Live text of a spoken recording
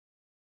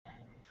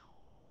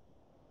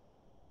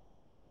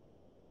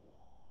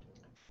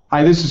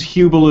Hi, this is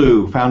Hugh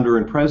Ballou, founder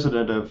and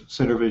president of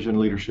Center Vision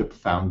Leadership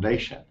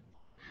Foundation.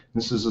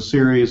 This is a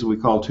series we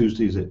call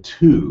Tuesdays at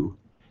 2.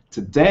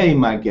 Today,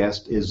 my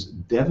guest is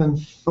Devin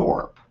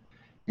Thorpe,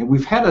 and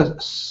we've had a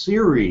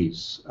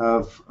series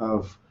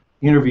of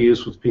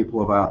interviews with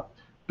people about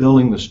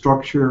building the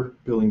structure,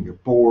 building your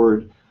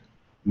board,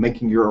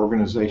 making your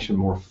organization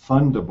more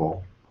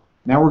fundable.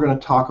 Now we're going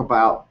to talk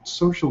about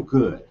social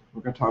good.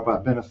 We're going to talk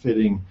about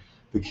benefiting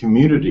the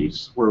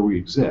communities where we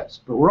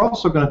exist, but we're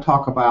also going to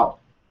talk about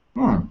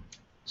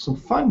some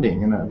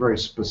funding in a very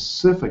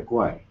specific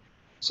way.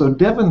 So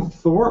Devin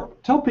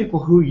Thorpe, tell people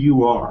who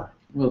you are.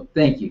 Well,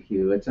 thank you,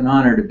 Hugh. It's an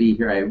honor to be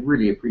here. I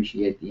really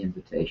appreciate the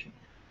invitation.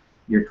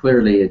 You're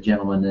clearly a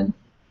gentleman, and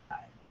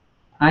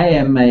I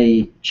am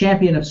a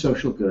champion of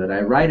social good. I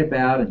write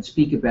about and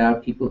speak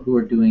about people who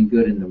are doing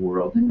good in the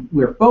world, and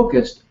we're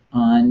focused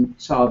on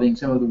solving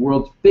some of the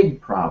world's big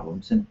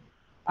problems. And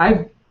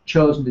I've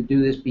chosen to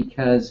do this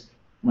because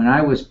when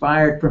I was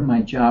fired from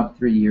my job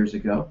 3 years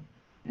ago,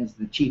 as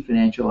the chief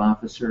financial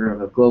officer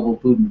of a global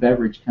food and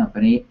beverage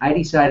company, I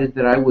decided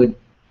that I would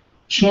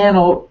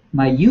channel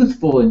my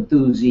youthful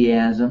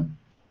enthusiasm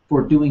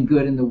for doing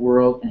good in the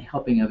world and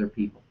helping other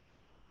people.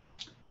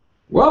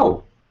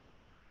 Whoa!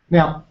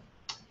 Now,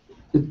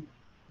 it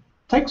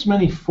takes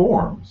many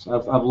forms.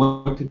 I've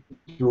looked at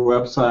your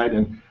website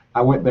and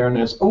I went there and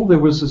there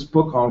was this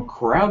book on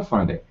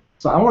crowdfunding.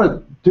 So I want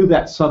to do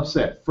that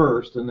subset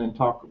first and then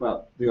talk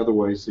about the other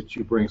ways that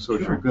you bring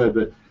social good.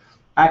 But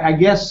I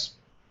guess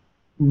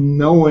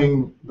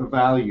knowing the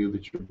value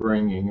that you're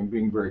bringing and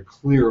being very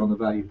clear on the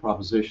value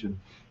proposition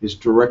is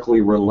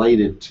directly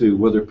related to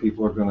whether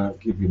people are going to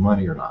give you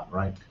money or not,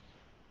 right?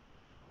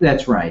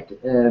 That's right.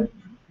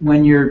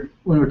 When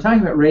we're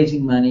talking about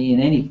raising money in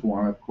any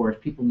form, of course,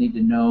 people need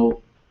to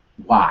know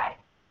why.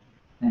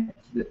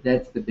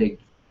 That's the big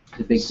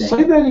thing.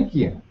 Say that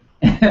again.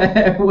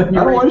 I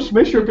want to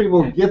make sure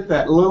people get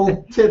that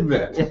little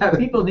tidbit. Yeah,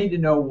 people need to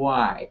know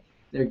why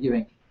they're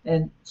giving,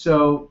 and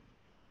so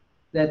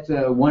that's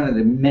one of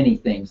the many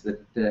things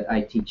that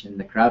I teach in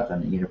the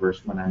crowdfunding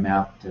universe when I'm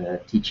out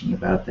teaching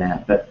about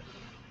that. But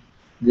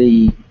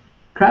the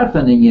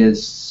crowdfunding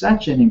is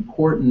such an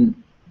important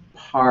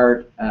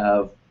part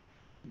of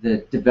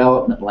the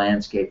development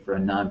landscape for a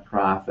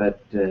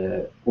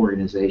nonprofit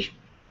organization.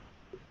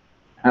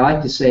 I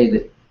like to say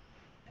that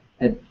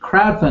a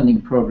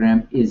crowdfunding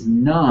program is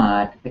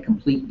not a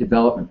complete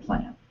development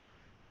plan,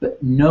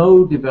 but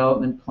no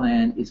development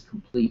plan is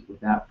complete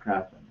without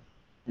crowdfunding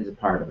as a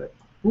part of it.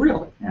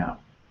 Really? Yeah.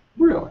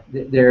 Really?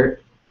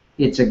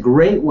 It's a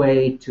great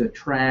way to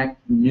attract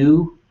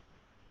new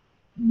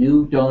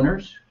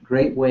donors,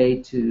 great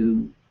way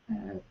to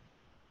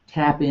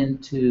tap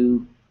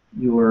into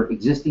your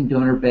existing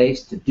donor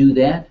base to do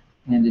that,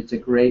 and it's a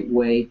great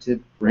way to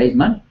raise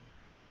money.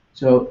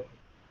 So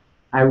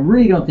I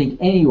really don't think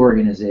any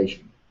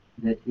organization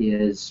that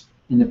is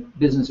in the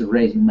business of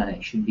raising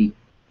money should be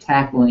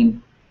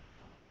tackling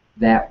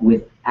that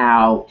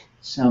without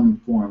some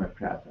form of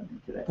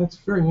crowdfunding today. That's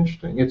very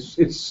interesting.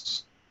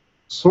 It's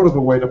sort of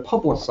a way to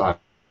publicize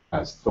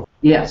the...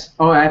 Yes.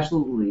 Oh,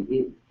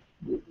 absolutely.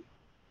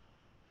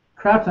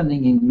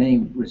 Crowdfunding in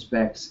many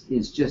respects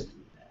is just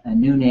a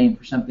new name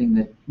for something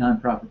that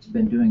nonprofits have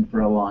been doing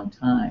for a long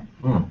time.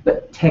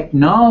 But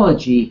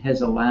technology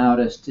has allowed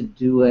us to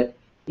do it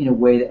in a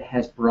way that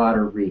has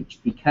broader reach.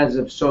 Because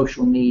of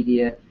social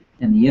media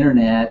and the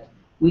internet,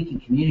 we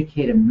can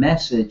communicate a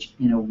message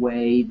in a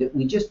way that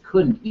we just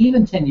couldn't.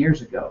 Even 10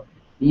 years ago,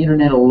 the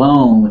internet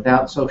alone,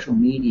 without social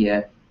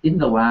media,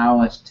 didn't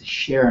allow us to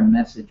share a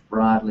message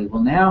broadly.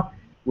 Well, now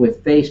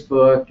with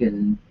Facebook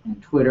and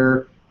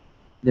Twitter,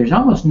 there's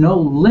almost no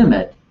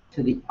limit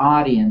to the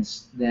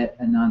audience that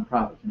a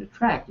nonprofit can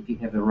attract if you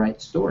have the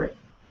right story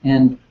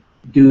and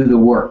do the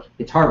work.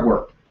 It's hard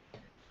work.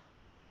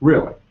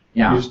 Really?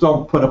 Yeah. You just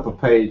don't put up a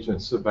page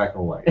and sit back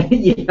and wait.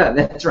 Yeah,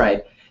 that's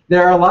right.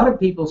 There are a lot of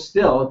people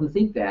still who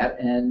think that,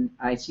 and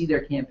I see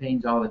their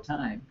campaigns all the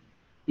time,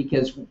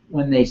 because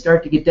when they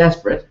start to get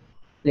desperate,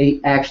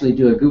 they actually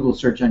do a Google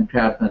search on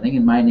crowdfunding,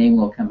 and my name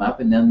will come up,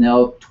 and then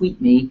they'll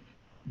tweet me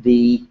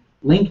the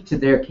link to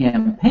their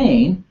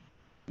campaign,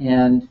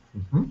 and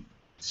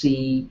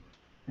see,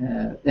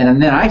 and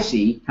then I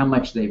see how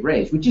much they've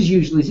raised, which is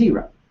usually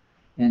zero.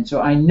 And so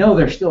I know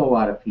there's still a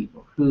lot of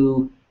people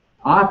who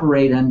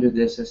operate under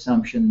this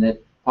assumption that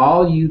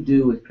all you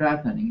do with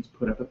crowdfunding is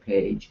put up a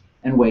page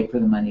and wait for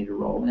the money to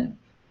roll in.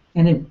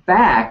 And in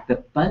fact,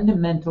 the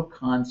fundamental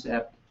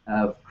concept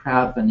of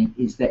crowdfunding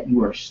is that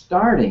you are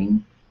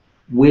starting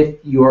with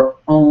your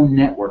own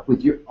network,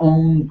 with your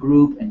own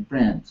group and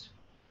friends.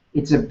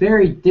 It's a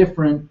very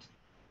different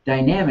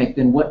dynamic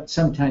than what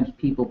sometimes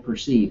people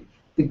perceive.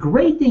 The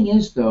great thing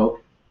is, though,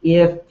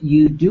 if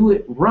you do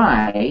it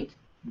right,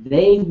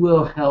 they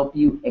will help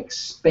you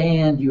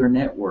expand your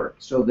network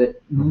so that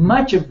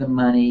much of the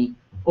money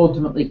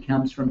ultimately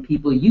comes from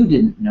people you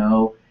didn't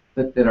know,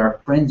 but that are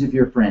friends of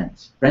your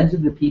friends, friends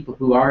of the people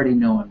who already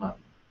know and love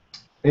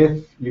you.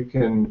 If you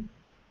can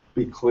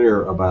be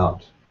clear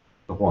about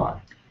the why.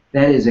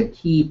 that is a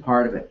key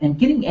part of it. And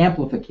getting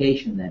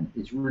amplification then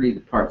is really the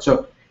part.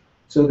 So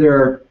there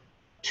are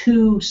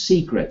two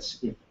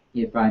secrets,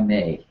 if I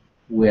may,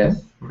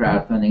 with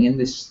crowdfunding. And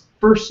this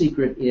first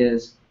secret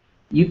is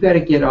you've got to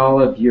get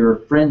all of your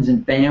friends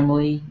and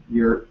family,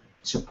 your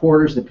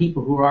supporters, the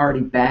people who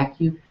already back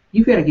you,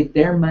 you've got to get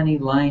their money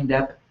lined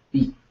up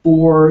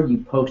before you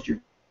post your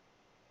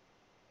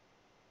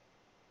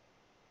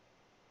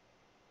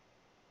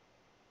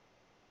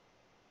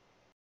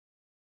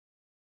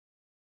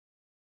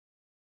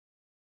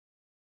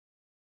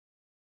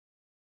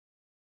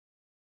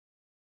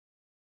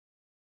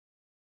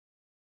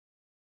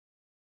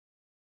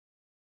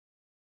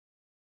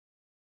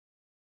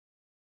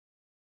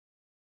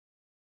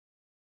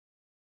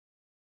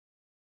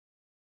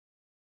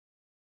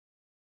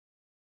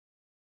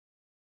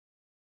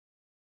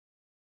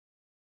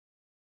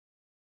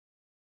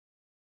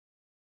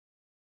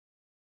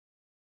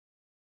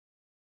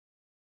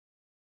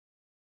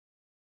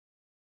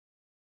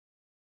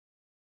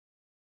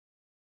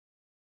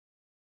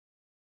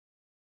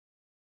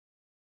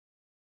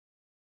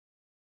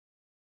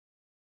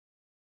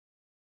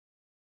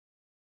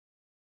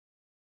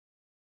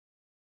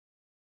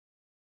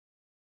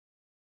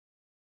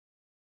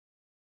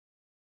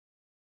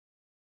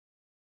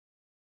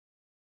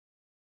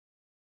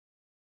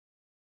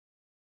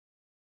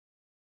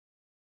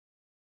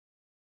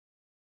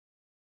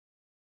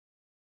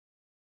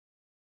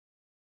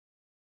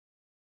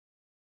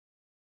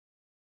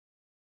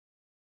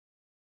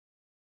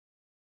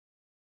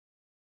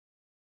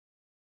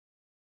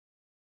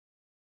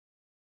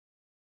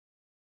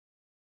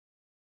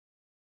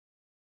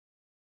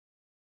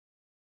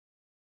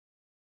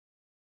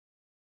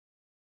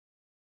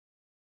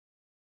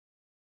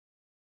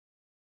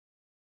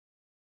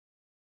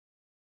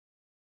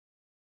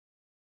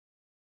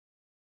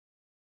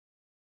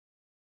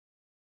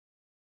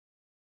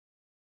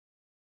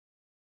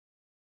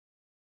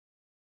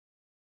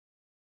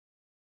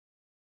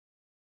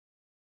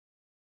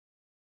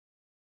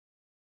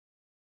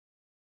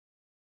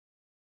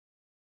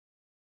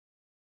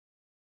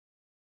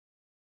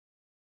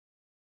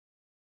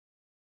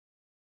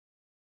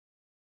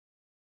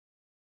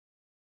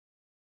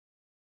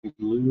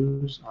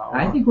lose our...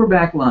 I think we're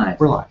back live.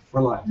 We're live.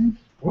 We're live.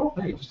 Well,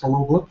 hey, just a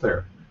little blip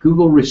there.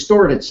 Google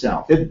restored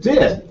itself. It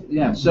did.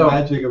 Yeah. So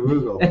magic of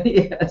Google.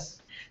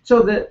 yes.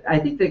 So I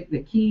think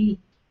the key,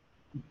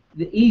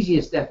 the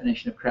easiest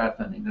definition of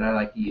crowdfunding that I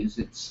like to use,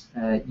 it's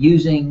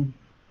using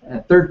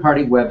a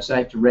third-party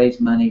website to raise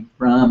money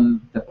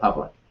from the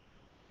public.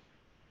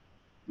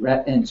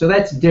 And so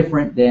that's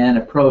different than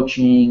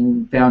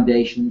approaching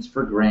foundations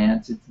for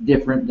grants. It's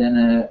different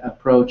than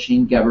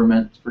approaching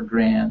government for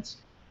grants.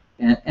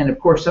 And of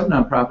course, some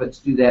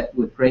nonprofits do that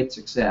with great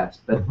success.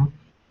 But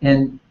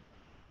and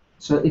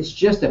so it's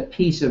just a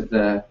piece of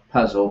the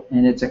puzzle,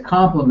 and it's a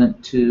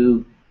complement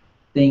to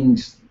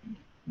things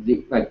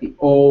like the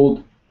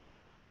old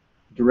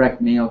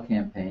direct mail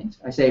campaigns.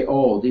 I say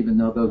old, even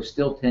though those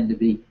still tend to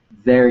be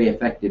very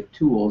effective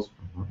tools,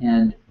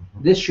 and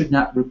this should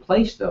not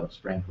replace those,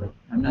 frankly.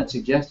 I'm not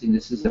suggesting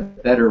this is a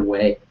better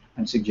way.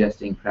 I'm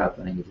suggesting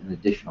crowdfunding is an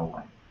additional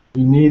way.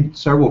 You need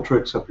several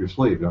tricks up your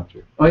sleeve, don't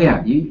you? Oh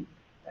yeah,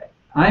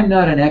 I'm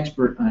not an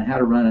expert on how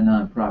to run a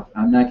nonprofit.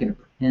 I'm not going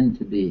to pretend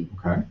to be.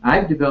 Okay.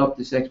 I've developed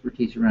this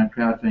expertise around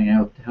crowdfunding, and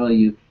I'll tell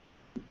you,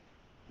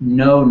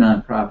 no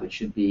nonprofit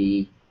should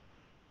be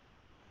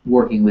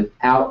working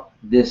without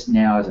this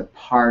now as a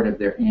part of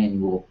their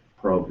annual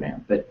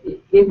program. But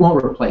it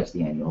won't replace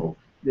the annual,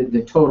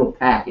 the total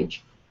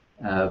package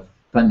of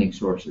funding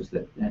sources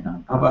that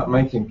nonprofit. How about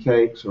making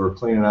cakes or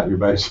cleaning out your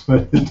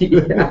basement?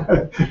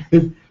 Yeah.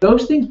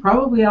 Those things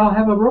probably all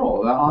have a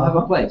role. All have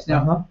a place.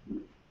 Now,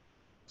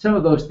 some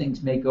of those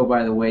things may go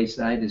by the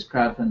wayside as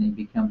crowdfunding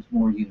becomes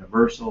more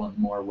universal and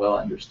more well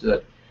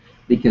understood,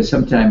 because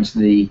sometimes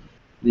the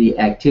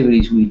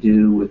activities we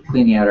do with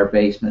cleaning out our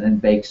basement and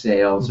bake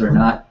sales are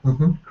not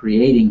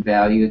creating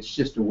value. It's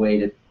just a way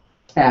to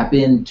tap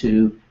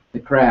into the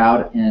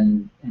crowd,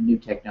 and new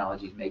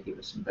technologies may give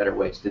us some better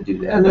ways to do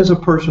that. And there's a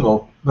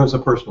personal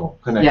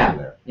connection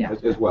there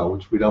as well,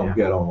 which we don't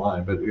get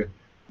online. But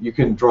you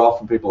can draw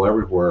from people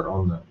everywhere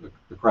on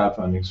the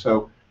crowdfunding.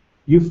 So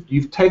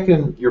you've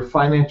taken your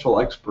financial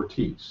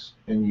expertise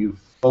and you've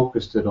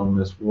focused it on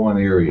this one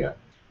area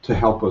to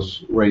help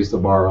us raise the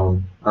bar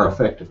on our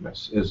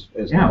effectiveness as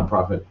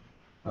nonprofit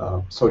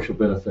social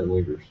benefit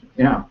leaders.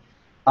 Yeah.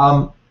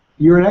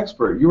 You're an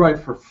expert. You write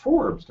for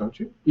Forbes, don't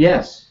you?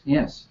 Yes.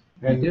 And,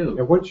 I do.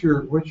 And what's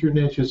your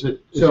niche? Is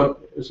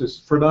this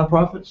for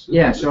nonprofits?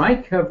 Yeah. So I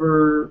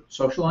cover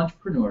social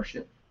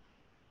entrepreneurship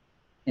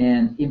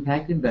and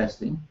impact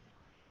investing,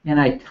 and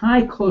I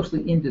tie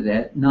closely into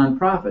that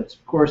nonprofits.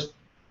 Of course,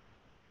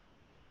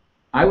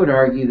 I would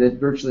argue that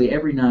virtually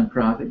every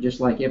nonprofit, just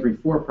like every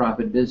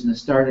for-profit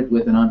business, started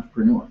with an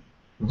entrepreneur.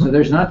 So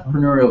there's an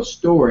entrepreneurial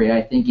story,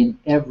 I think, in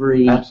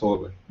every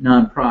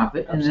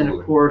nonprofit, and then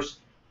of course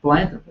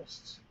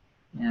philanthropists.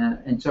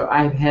 And so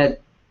I've had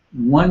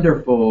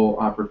wonderful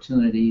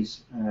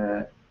opportunities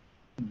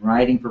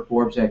writing for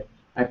Forbes.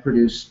 I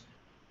produce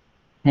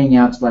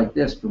hangouts like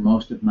this for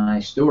most of my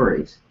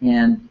stories.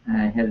 And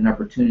I had an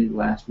opportunity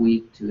last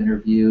week to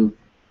interview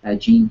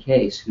Jean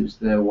Case, who's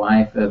the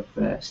wife of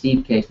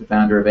Steve Case, the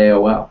founder of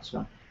AOL.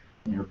 So,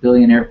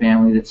 billionaire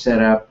family that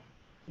set up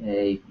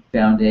a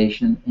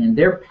foundation, and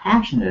they're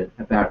passionate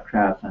about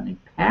crowdfunding,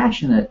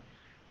 passionate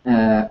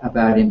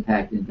about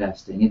impact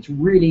investing. It's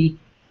really,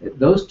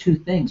 those two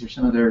things are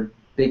some of their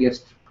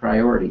biggest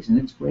priorities, and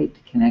it's great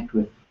to connect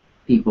with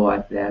people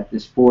like that.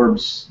 This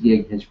Forbes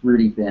gig has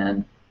really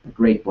been a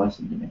great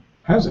blessing to me.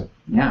 Has it?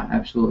 Yeah,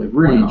 absolutely.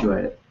 Really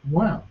enjoyed it.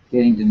 Wow.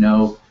 Getting to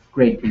know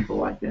great people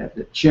like that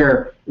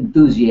share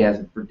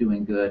enthusiasm for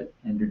doing good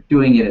and they're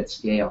doing it at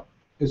scale.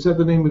 Is that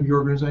the name of your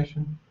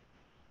organization?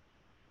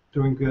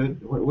 Doing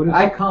Good? What is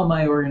I it? call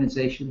my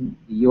organization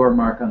Your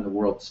Mark on the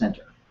World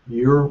Center.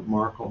 Your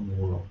Mark on the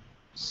World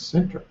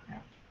Center.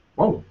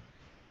 Whoa.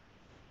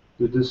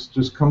 Did this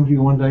just come to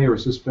you one day, or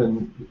has this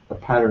been a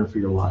pattern for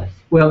your life?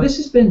 Well, this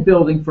has been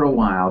building for a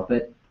while,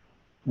 but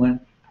when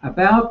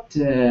about,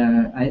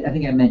 I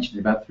think I mentioned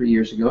it, about 3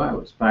 years ago, I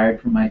was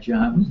fired from my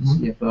job as a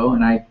CFO,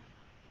 and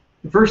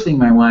the first thing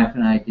my wife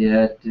and I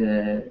did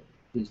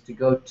is to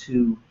go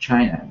to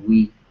China.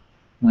 We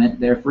went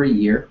there for a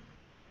year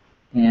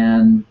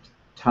and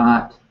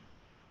taught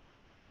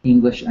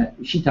English.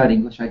 She taught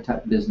English. I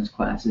taught business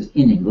classes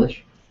in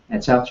English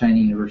at South China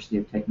University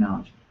of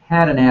Technology.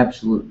 Had an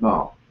absolute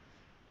ball.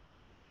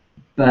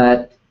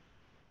 But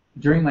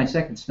during my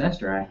second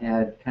semester, I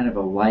had kind of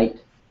a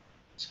light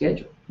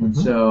schedule. And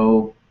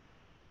so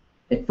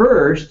at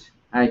first,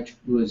 I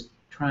was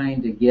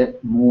trying to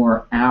get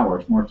more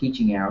hours, more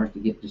teaching hours, to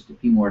get just a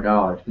few more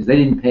dollars, because they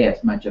didn't pay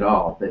us much at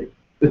all, but it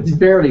was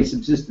barely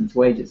subsistence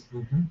wages.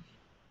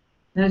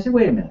 And I said,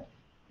 wait a minute,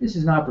 this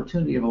is an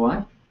opportunity of a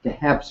life to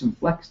have some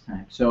flex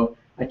time. So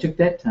I took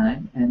that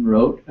time and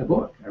wrote a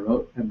book. I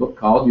wrote a book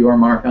called Your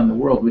Mark on the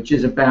World, which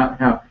is about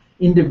how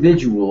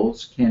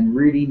individuals can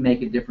really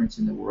make a difference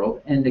in the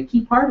world. And the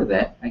key part of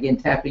that, again,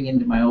 tapping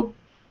into my old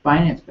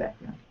finance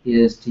background,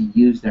 is to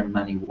use their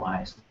money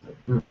wisely.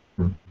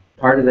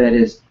 Part of that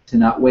is to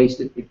not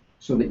waste it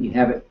so that you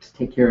have it to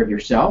take care of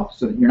yourself,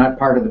 so that you're not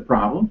part of the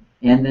problem,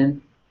 and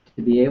then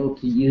to be able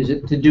to use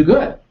it to do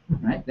good,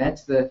 right?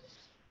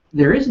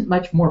 There isn't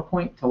much more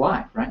point to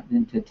life, right,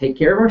 than to take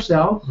care of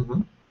ourselves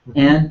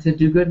and to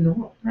do good in the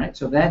world, right?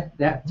 So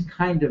that's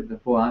kind of the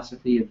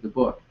philosophy of the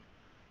book.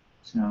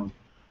 So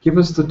give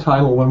us the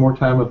title one more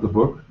time of the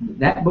book.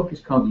 That book is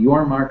called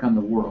Your Mark on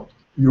the World.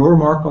 Your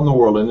Mark on the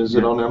World, and is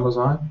it on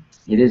Amazon?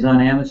 It is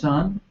on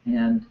Amazon,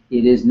 and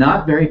it is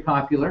not very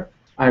popular.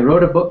 I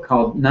wrote a book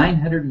called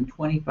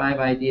 925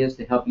 Ideas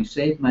to Help You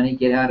Save Money,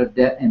 Get Out of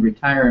Debt, and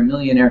Retire a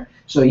Millionaire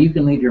so you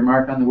can leave your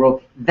mark on the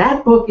world.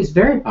 That book is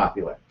very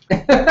popular.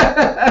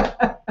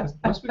 There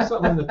must be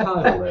something in the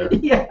title there.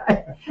 Yeah,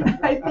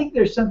 I think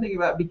there's something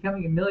about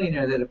becoming a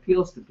millionaire that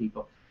appeals to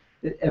people.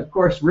 Of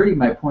course, really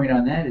my point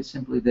on that is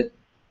simply that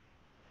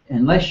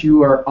unless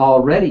you are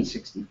already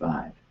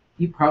 65,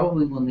 you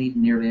probably will need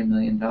nearly $1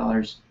 million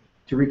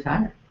to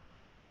retire,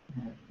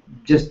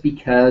 just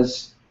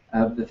because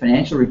of the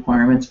financial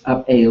requirements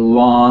of a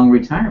long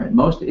retirement.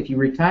 If you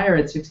retire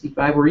at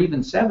 65 or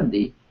even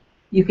 70,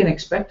 you can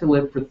expect to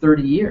live for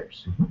 30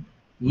 years.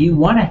 You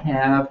want to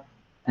have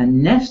a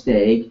nest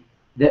egg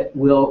that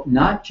will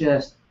not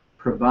just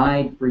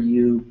provide for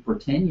you for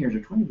 10 years or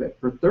 20, but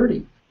for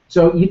 30.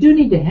 So you do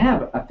need to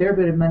have a fair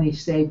bit of money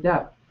saved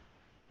up.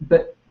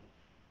 But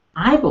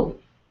I believe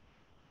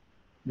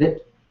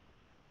that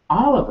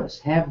all of us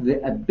have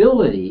the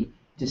ability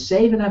to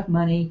save enough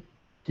money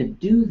to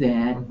do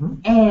that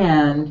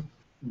and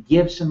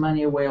give some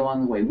money away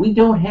along the way. We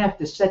don't have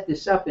to set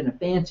this up in a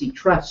fancy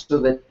trust so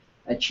that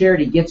a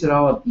charity gets it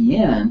all at the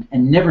end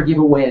and never give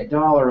away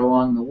 $1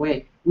 along the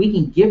way. We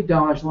can give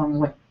dollars along the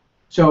way.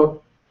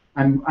 So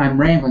I'm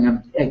rambling.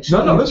 I'm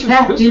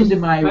tapped into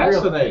my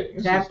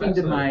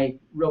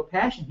real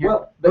passion here.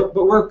 Well, but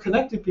we're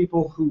connecting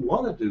people who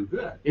want to do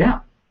good. Yeah.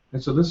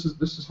 And so this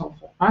is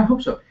helpful. I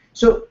hope so.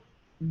 So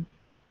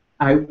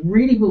I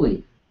really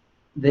believe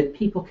that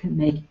people can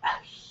make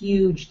a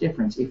huge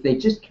difference if they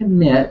just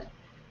commit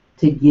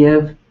to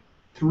give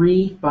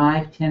 3,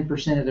 5,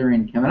 10% of their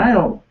income. And I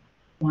don't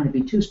want to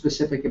be too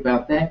specific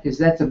about that because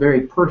that's a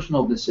very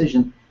personal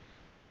decision.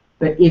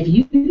 But if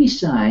you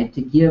decide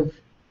to give,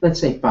 let's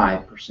say,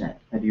 5%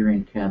 of your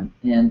income,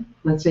 and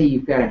let's say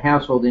you've got a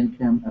household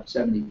income of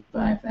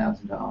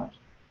 $75,000,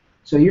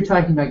 so you're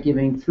talking about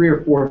giving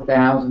 $3,000 or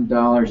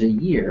 $4,000 a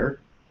year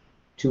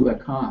to a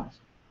cause.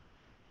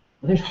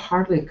 Well, there's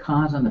hardly a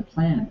cause on the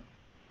planet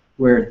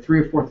where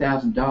 $3,000 or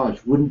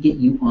 $4,000 wouldn't get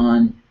you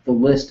on the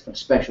list of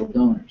special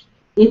donors.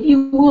 If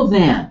you will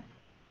then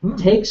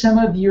take some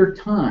of your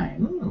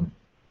time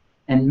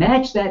and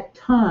match that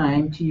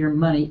time to your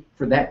money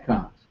for that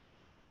cause,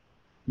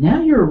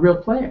 now you're a real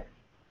player.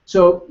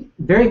 So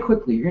very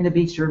quickly, you're going to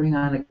be serving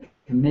on a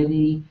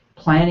committee,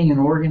 planning and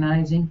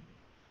organizing.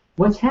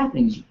 What's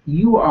happening is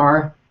you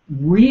are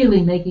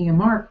really making a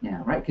mark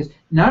now, right? Because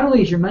not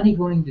only is your money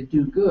going to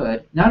do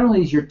good, not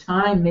only is your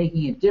time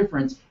making a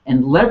difference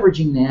and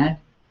leveraging that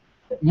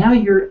But now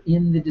you're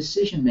in the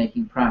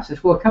decision-making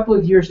process. Well, a couple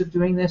of years of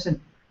doing this, and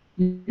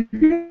you're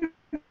going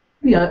to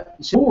be on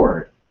the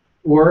board.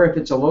 Or if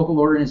it's a local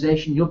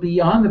organization, you'll be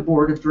on the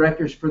board of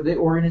directors for the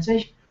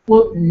organization.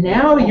 Well,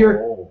 now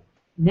your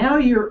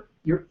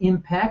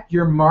impact,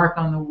 your mark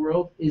on the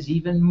world is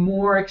even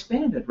more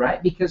expanded,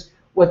 right? Because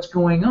what's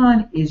going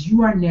on is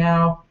you are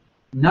now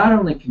not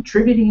only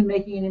contributing and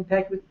making an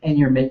impact, and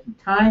you're making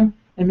time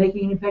and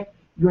making an impact,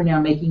 you are now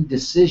making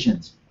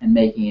decisions and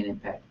making an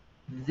impact.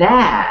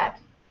 That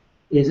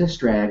is a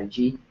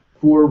strategy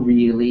for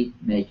really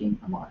making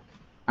a mark,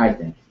 I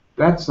think.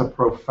 That's a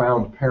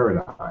profound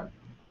paradigm.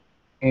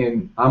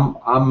 And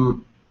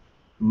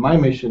my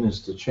mission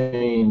is to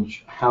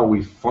change how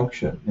we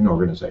function in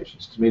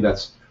organizations. To me,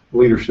 that's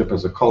leadership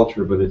as a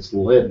culture, but it's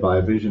led by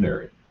a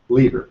visionary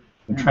leader.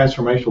 And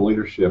transformational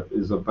leadership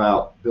is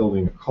about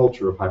building a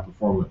culture of high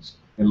performance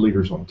and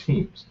leaders on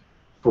teams,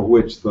 for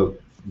which the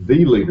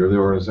leader of the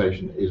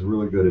organization is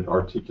really good at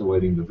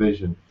articulating the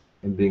vision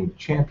and being the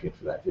champion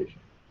for that vision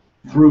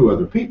through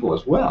other people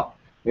as well.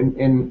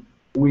 And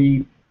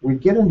we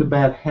get into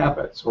bad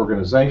habits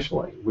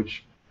organizationally,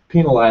 which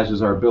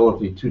penalizes our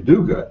ability to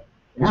do good.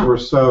 Because we're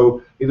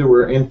so, either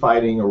we're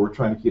infighting or we're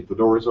trying to keep the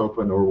doors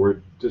open or we're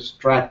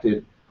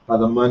distracted by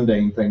the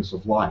mundane things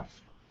of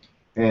life.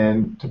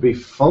 And to be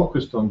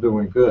focused on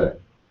doing good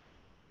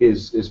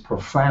is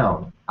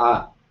profound.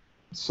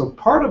 So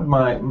part of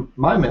my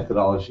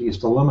methodology is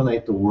to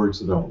eliminate the words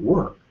that don't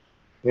work.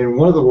 And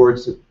one of the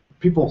words that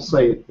people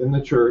say in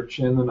the church,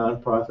 in the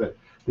nonprofit,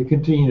 they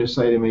continue to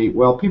say to me,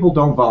 well, people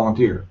don't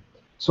volunteer.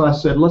 So I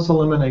said, let's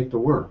eliminate the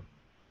word.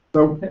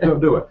 Don't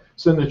do it.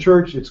 So in the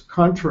church, it's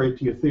contrary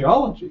to your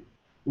theology.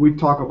 We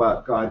talk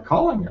about God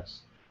calling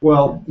us.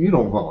 Well, you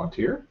don't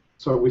volunteer.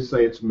 So we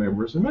say it's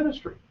members in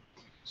ministry.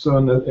 So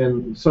in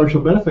the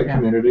social benefit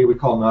community, we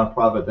call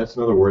nonprofit, that's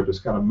another word that's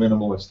kind of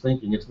minimalist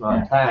thinking. It's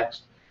not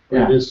taxed,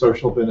 but it is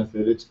social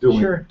benefit. It's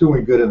doing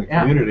good in the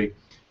community.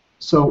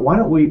 So why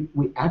don't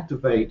we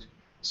activate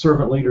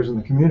servant leaders in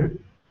the community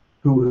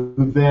who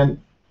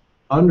then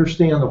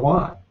understand the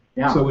why.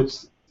 So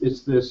it's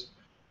this,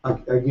 I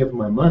give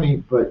my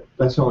money, but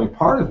that's only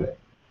part of it.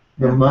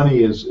 The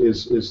money is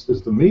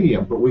the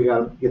medium, but we got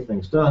to get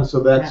things done. So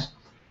that's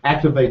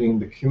activating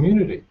the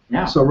community.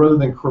 So rather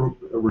than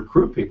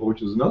recruit people,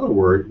 which is another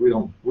word, we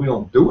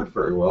don't do it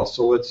very well.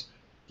 So let's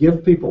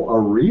give people a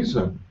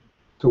reason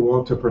to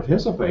want to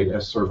participate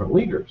as servant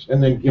leaders,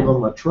 and then give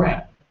them a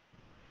track.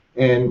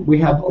 And we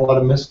have a lot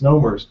of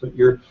misnomers, but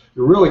you're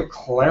really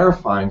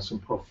clarifying some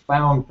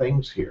profound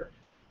things here.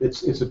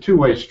 It's a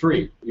two-way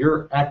street.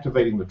 You're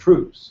activating the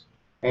truths,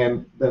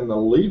 and then the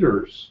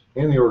leaders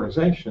in the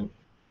organization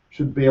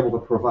should be able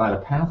to provide a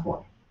pathway.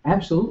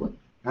 Absolutely.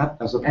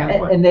 As a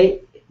pathway. And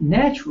they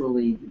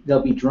naturally,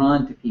 they'll be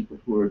drawn to people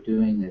who are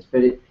doing this.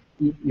 But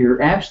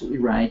you're absolutely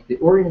right. The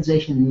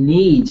organization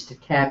needs to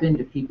tap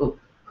into people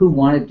who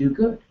want to do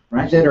good,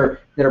 right? That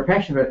are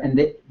passionate about it,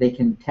 and they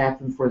can tap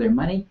them for their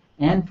money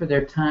and for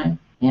their time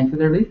and for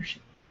their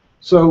leadership.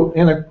 So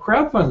in a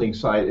crowdfunding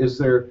site,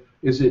 is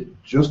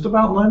it just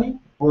about money,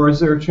 or is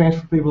there a chance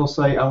for people to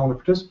say, I want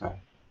to participate?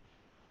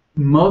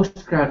 Most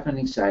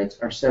crowdfunding sites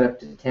are set up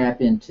to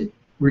tap into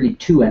really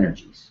two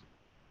energies.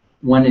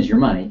 One is your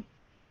money,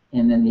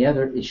 and then the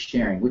other is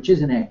sharing, which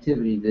is an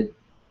activity that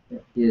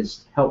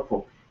is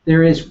helpful.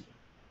 There is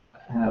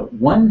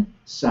one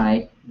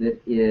site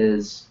that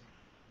is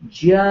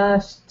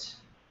just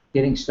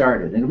getting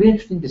started, and it'll be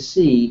interesting to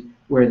see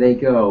where they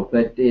go,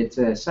 but it's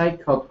a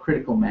site called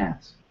Critical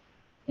Mass,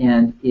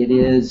 and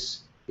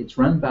it's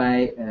run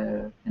by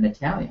an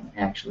Italian,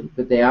 actually,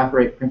 but they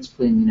operate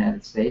principally in the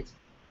United States,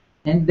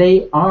 and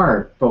they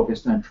are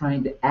focused on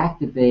trying to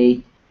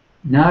activate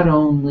not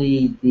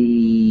only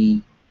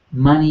the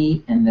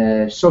money and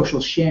the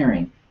social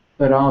sharing,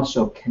 but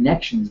also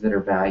connections that are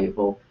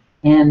valuable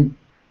and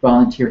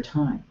volunteer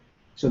time.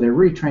 So they're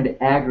really trying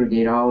to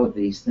aggregate all of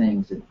these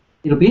things. And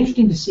it'll be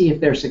interesting to see if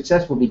they're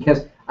successful,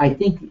 because I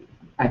think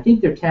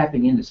they're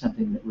tapping into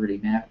something that really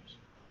matters,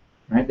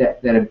 right?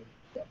 That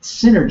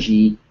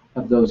synergy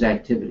of those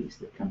activities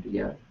that come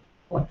together.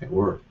 I like that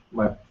word.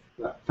 My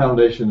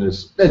foundation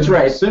is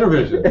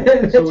Synervision.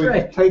 That's so we've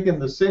right. taken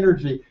the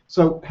synergy.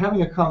 So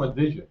having a common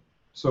vision.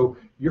 So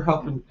you're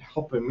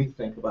helping me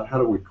think about how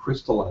do we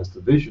crystallize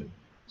the vision.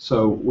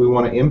 So we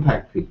want to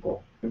impact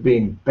people and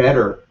being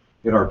better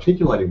at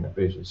articulating that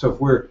vision. So if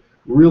we're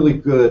really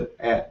good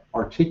at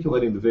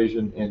articulating the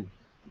vision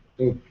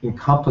and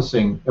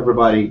encompassing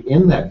everybody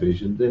in that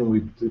vision, then we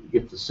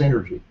get the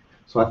synergy.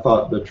 So I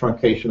thought the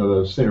truncation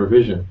of the center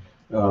vision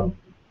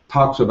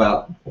talks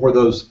about where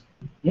those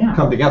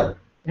come together.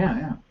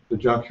 The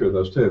juncture of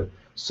those two.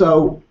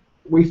 So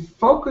we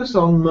focus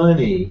on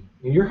money,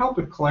 and you're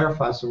helping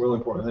clarify some really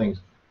important things.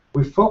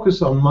 We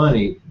focus on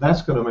money,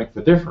 that's going to make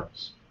the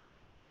difference.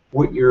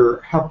 What you're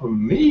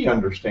helping me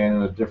understand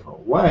in a different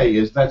way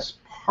is that's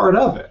part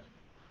of it.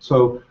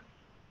 So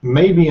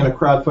maybe in a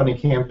crowdfunding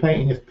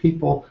campaign, if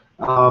people,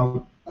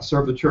 I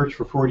served the church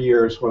for 40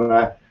 years, what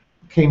I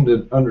came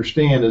to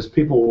understand is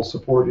people will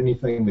support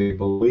anything they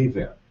believe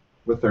in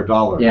with their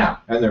dollars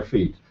and their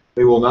feet.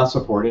 They will not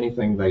support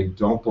anything they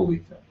don't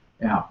believe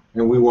in. Yeah.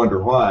 And we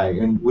wonder why,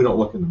 and we don't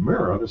look in the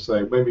mirror to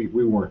say maybe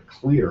we weren't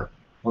clear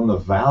on the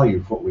value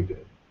of what we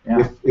did.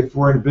 Yeah. If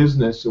we're in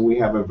business and we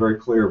have a very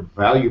clear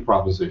value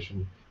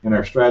proposition in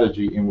our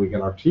strategy and we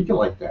can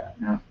articulate that,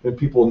 Yeah. then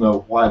people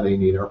know why they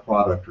need our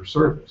product or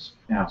service.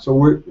 Yeah. So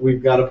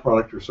we've got a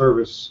product or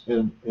service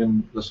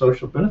in the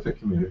social benefit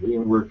community,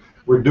 and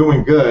we're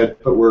doing good,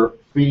 but we're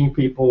feeding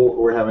people,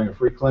 or we're having a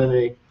free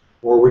clinic,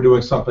 or we're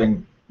doing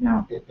something.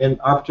 Yeah. And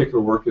our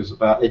particular work is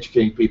about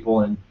educating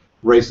people and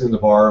raising the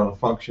bar on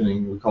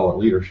functioning. We call it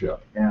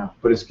leadership. Yeah.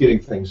 But it's getting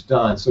things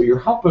done. So you're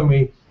helping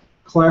me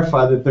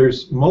clarify that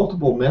there's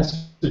multiple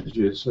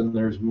messages and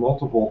there's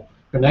multiple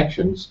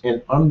connections,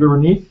 and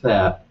underneath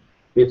that,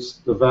 it's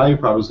the value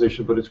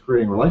proposition, but it's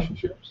creating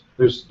relationships.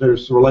 There's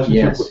a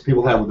relationship Yes. that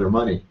people have with their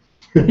money.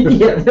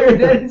 Yeah,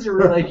 that is a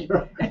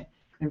relationship.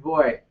 And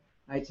boy,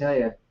 I tell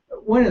you,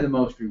 one of the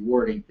most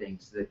rewarding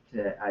things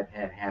that I've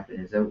had happen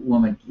is a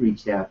woman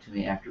reached out to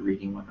me after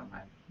reading one of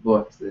my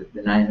books, the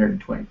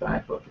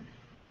 925 book,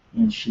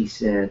 and she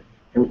said,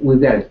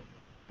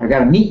 I got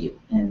to meet you.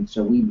 And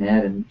so we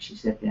met, and she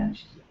sat down and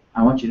she said,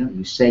 I want you to know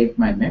you saved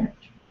my marriage.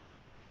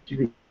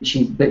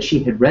 But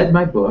she had read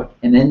my book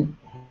and then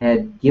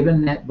had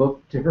given that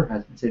book to her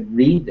husband, said,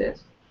 read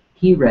this.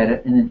 He read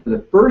it, and then for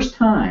the first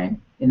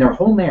time in their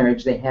whole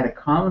marriage, they had a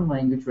common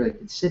language where they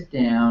could sit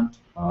down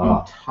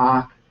and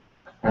talk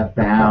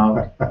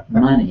about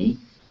money.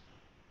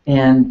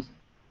 And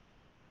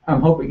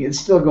I'm hoping it's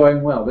still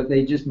going well, but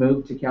they just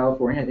moved to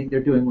California. I think they're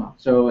doing well.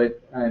 So,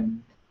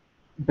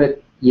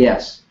 but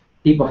yes,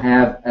 people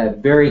have a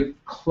very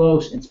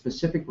close and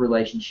specific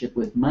relationship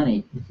with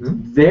money. Mm-hmm. It's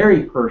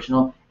very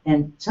personal,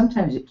 and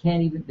sometimes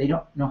they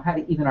don't know how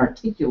to even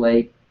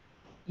articulate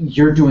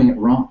you're doing it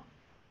wrong,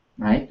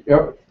 right?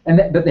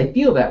 But they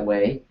feel that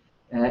way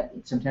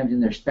sometimes in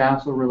their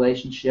spousal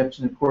relationships,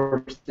 and of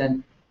course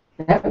then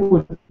that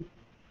would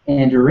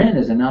enter in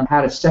as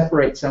how to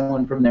separate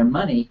someone from their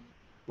money.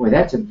 Boy,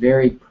 that's a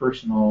very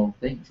personal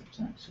thing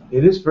sometimes. So.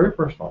 It is very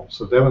personal.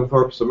 So Devin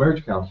Thorpe's a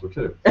marriage counselor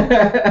too.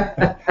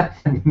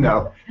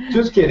 No,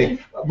 just kidding.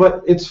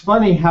 But it's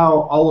funny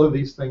how all of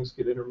these things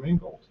get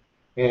intermingled,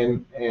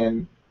 and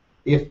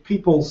if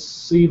people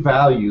see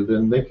value,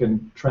 then they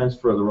can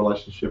transfer the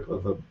relationship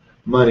of the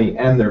money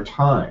and their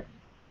time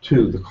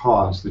to the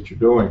cause that you're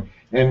doing.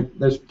 And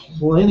there's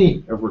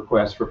plenty of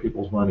requests for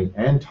people's money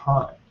and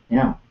time.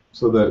 Yeah.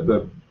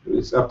 So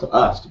it's up to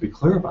us to be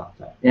clear about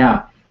that.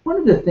 Yeah. One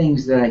of the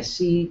things that I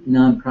see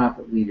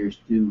nonprofit leaders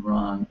do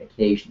wrong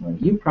occasionally,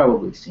 you've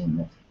probably seen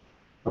this.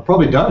 I've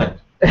probably done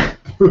it.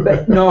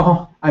 But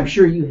no, I'm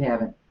sure you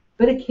haven't.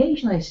 But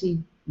occasionally I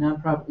see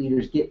nonprofit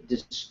leaders get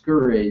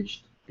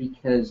discouraged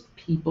because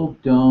people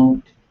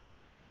don't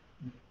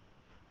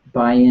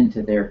buy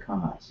into their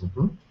cause.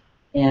 Mm-hmm.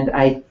 And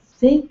I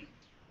think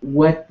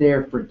what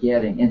they're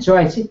forgetting, and so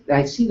I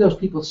see those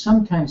people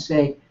sometimes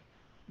say,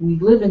 we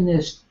live in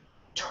this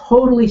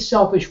totally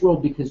selfish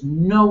world because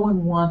no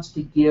one wants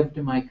to give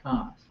to my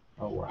cause.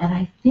 Oh, wow. And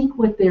I think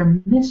what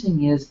they're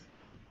missing is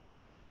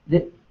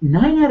that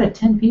 9 out of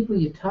 10 people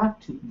you talk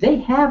to, they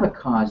have a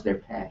cause they're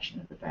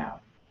passionate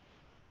about.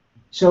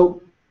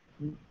 So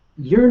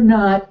you're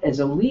not, as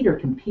a leader,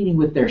 competing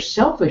with their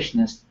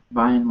selfishness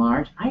by and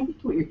large. I think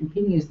what you're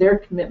competing is their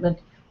commitment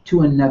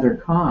to another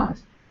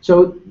cause.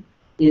 So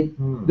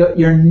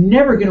you're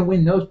never going to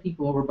win those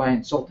people over by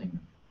insulting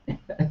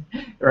them,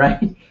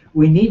 right?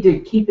 We need to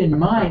keep in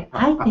mind,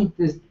 I think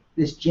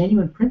this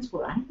genuine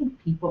principle, I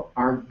think people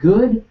are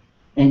good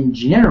and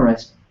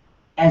generous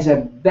as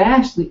a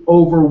vastly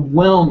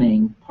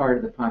overwhelming part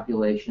of the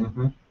population,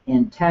 Mm-hmm.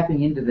 and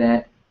tapping into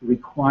that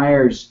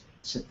requires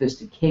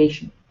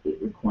sophistication. It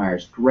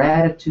requires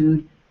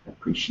gratitude,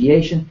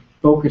 appreciation,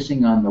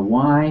 focusing on the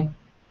why,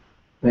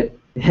 but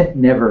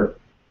never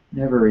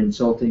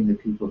insulting the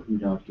people who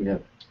don't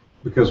give.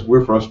 Because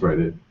we're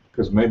frustrated,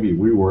 because maybe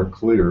we weren't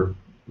clear.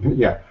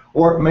 Yeah.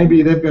 Or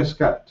maybe they've just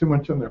got too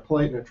much on their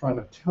plate and they're trying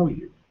to tell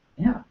you.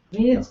 Yeah. I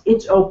mean,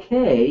 it's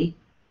okay,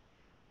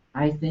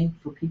 I think,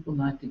 for people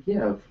not to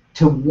give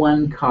to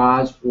one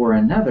cause or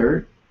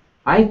another.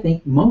 I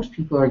think most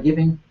people are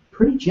giving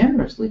pretty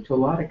generously to a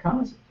lot of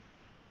causes.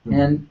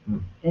 And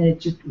it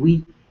just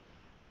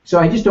so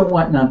I just don't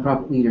want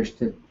nonprofit leaders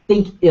to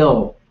think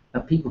ill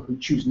of people who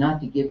choose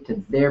not to give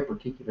to their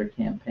particular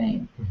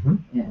campaign. Mm-hmm.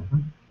 Yeah.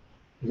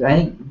 Because I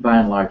think by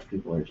and large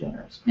people are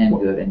generous and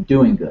good and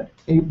doing good.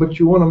 But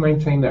you want to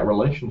maintain that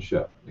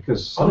relationship,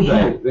 because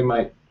someday they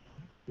might,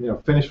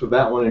 finish with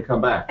that one and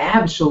come back.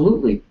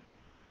 Absolutely.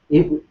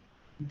 A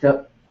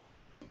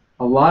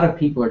lot of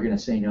people are going to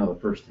say no the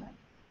first time,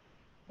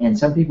 and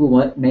some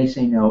people may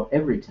say no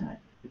every time.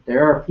 But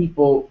there are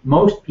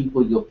most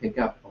people you'll pick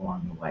up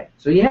along the way.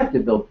 So you have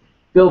to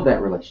build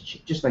that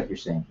relationship, just like you're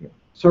saying here.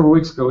 Several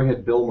weeks ago, we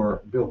had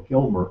Bill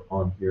Gilmer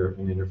on here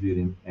and interviewed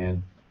him,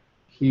 and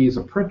he's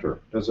a printer,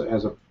 has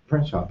a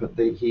print shop, but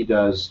he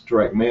does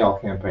direct mail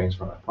campaigns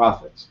for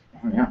nonprofits.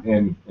 Oh,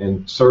 yeah.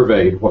 And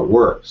surveyed what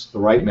works: the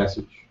right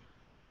message,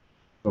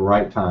 the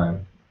right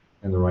time,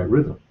 and the right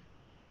rhythm.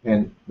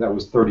 And that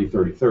was 30,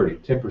 30, 30.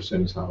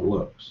 10% is how it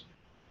looks.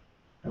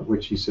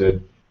 Which he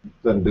said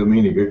doesn't do me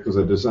any good because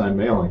I design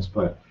mailings.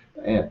 But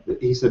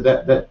he said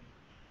that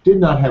did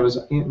not have as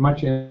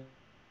much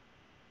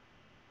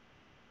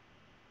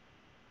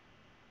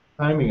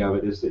timing of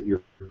it is that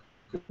you're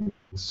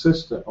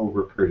consistent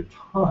over a period of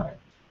time.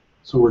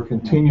 So we're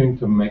continuing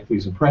to make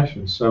these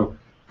impressions. So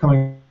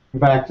coming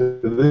back to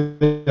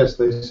this,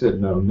 they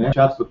said, no, now reach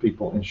out to the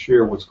people and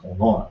share what's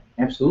going on.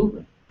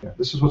 Absolutely. Yeah,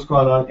 this is what's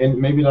going on, and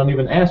maybe don't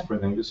even ask for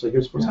anything. Just say,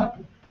 here's what's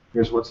happening.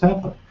 Here's what's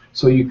happening.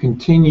 So you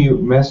continue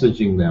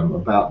messaging them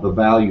about the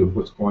value of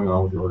what's going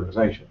on with your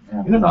organization.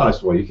 In an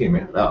honest way, you can't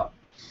make it up.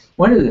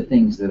 One of the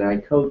things that I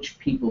coach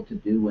people to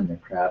do when they're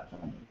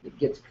crowdfunding, it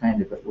gets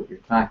kind of at what you're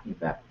talking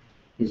about,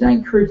 is I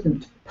encourage them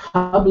to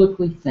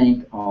publicly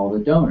thank all the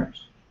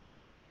donors.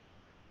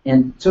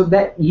 And so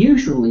that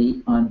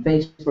usually on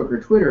Facebook or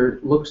Twitter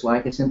looks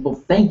like a simple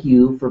thank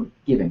you for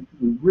giving.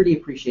 We really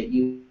appreciate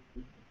you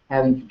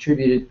having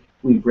contributed.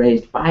 We've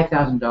raised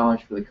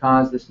 $5,000 for the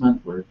cause this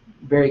month. We're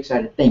very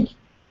excited. Thank you.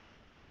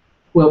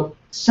 Well,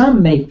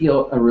 some may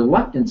feel a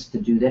reluctance to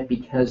do that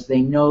because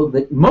they know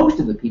that most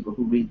of the people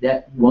who read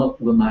that will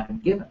not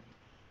have given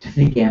to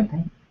the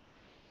campaign.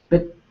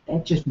 But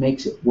that just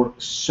makes it work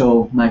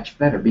so much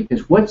better,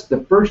 because what's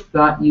the first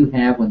thought you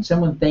have when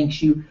someone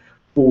thanks you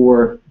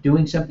for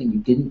doing something you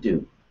didn't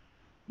do?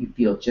 You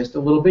feel just a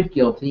little bit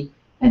guilty,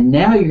 and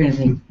now you're going to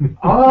think,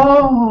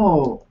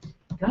 oh,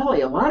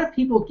 golly, a lot of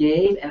people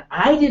gave and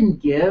I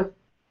didn't give.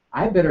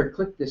 I better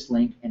click this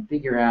link and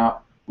figure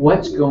out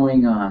what's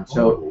going on.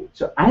 So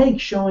I think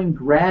showing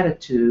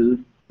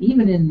gratitude,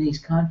 even in these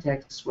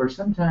contexts where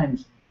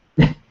sometimes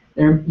you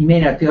may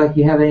not feel like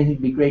you have anything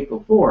to be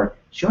grateful for,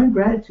 showing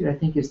gratitude, I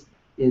think,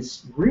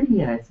 is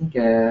really, I think,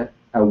 a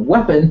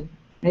weapon.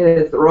 Maybe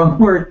that's the wrong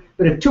word,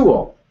 but a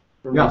tool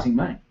for raising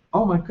money.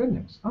 Oh my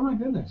goodness! Oh my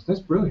goodness! That's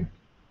brilliant.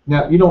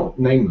 Now you don't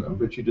name them,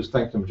 but you just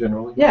thank them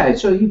generally. Yeah.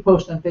 So you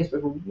post on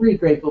Facebook. We're really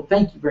grateful.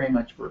 Thank you very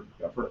much for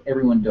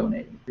everyone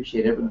donating.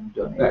 Appreciate everyone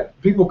who donated.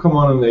 People come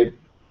on and they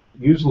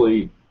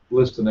usually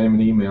list a name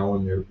and email,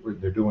 and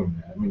they're doing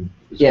that. I mean.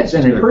 Yes,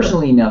 and a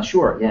personal email.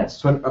 Sure. Yes.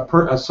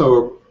 So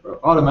so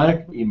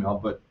automatic email,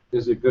 but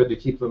is it good to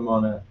keep them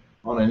on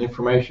an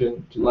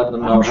information to let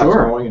them know how it's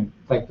going and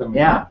thank them?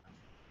 Yeah.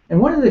 And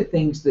one of the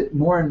things that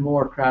more and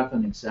more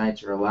crowdfunding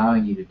sites are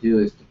allowing you to do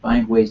is to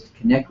find ways to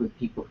connect with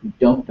people who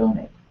don't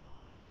donate,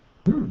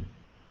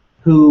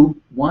 who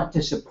want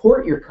to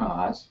support your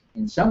cause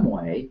in some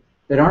way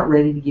but aren't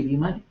ready to give you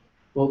money.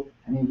 Well,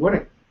 I mean, what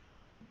a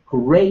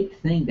great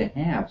thing to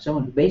have.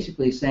 Someone who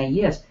basically is saying,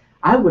 yes,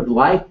 I would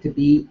like to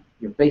be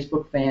your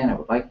Facebook fan. I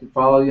would like to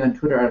follow you on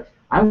Twitter.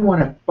 I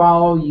want to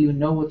follow you,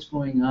 know what's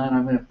going on.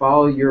 I'm going to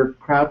follow your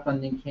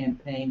crowdfunding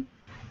campaign.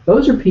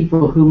 Those are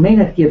people who may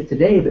not give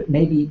today, but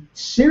may be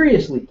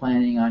seriously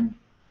planning on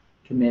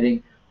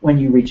committing. When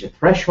you reach a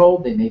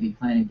threshold, they may be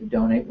planning to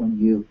donate when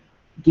you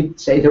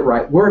say the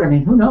right word. I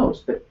mean, who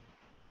knows? But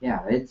yeah,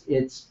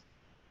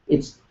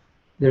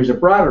 there's a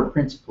broader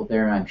principle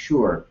there, I'm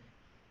sure,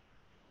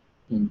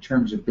 in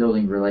terms of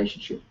building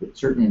relationships. But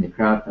certainly in the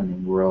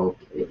crowdfunding world,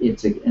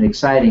 it's an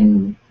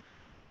exciting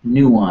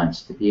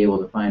nuance to be able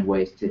to find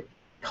ways to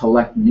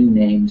collect new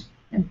names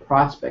and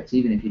prospects,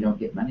 even if you don't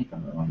get money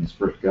from them on this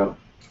first go.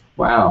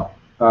 Wow.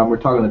 We're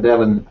talking to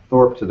Devin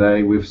Thorpe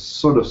today. We've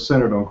sort of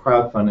centered on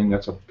crowdfunding.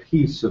 That's a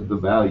piece of the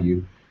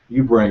value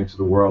you bring to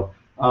the world.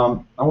 I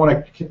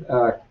want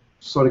to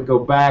sort of go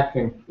back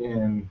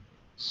and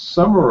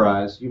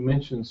summarize. You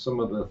mentioned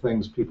some of the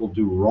things people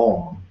do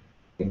wrong,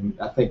 and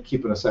I think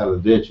keeping us out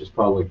of the ditch is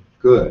probably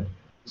good.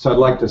 So I'd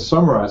like to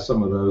summarize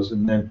some of those,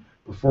 and then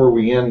before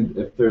we end,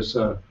 if there's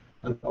an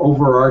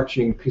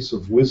overarching piece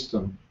of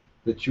wisdom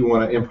that you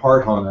want to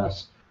impart on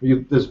us.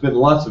 There's been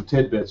lots of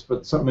tidbits,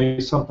 but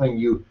something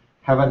you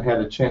haven't had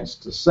a chance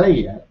to say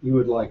yet, you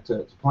would like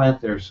to plant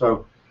there.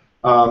 So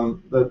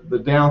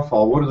the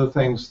downfall, what are the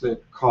things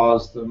that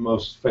cause the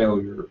most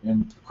failure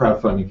in the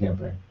crowdfunding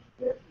campaign?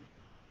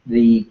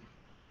 The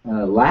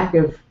lack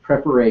of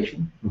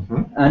preparation,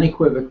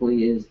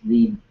 unequivocally, is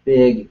the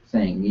big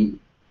thing.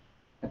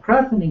 A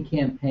crowdfunding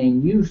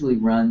campaign usually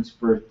runs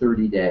for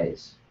 30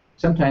 days.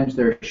 Sometimes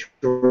they're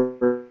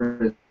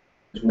shorter,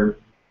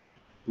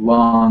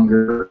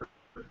 longer,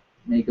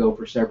 may go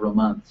for several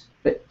months,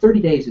 but 30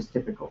 days is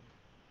typical.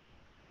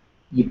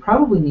 You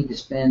probably need to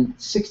spend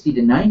 60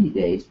 to 90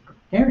 days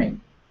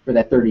preparing for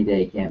that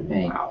 30-day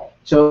campaign. Wow.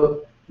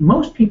 So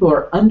most people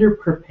are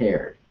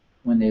underprepared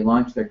when they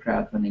launch their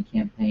crowdfunding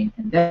campaign,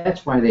 and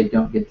that's why they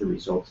don't get the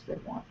results they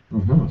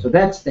want. So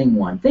that's thing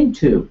one. Thing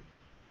two,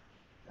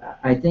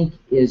 I think,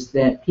 is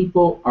that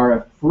people are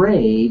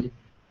afraid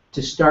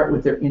to start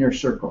with their inner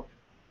circle.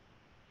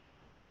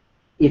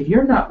 If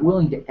you're not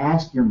willing to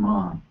ask your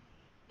mom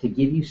to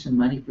give you some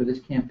money for this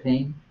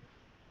campaign,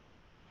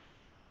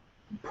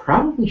 you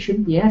probably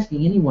shouldn't be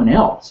asking anyone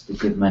else to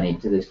give money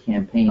to this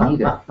campaign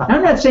either.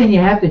 I'm not saying you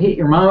have to hit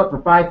your mom up for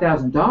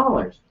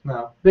 $5,000.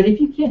 No. But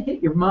if you can't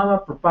hit your mom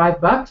up for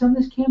 $5 on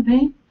this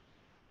campaign,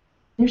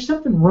 there's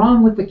something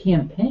wrong with the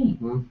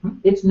campaign.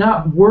 It's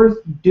not worth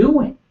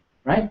doing.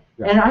 right?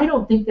 Yeah. And I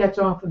don't think that's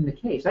often the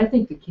case. I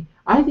think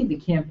the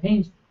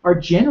campaigns are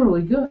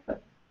generally good.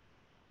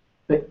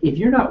 But if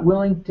you're not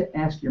willing to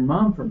ask your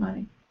mom for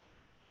money,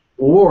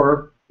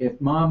 or if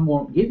mom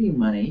won't give you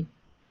money,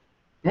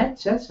 that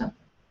says something.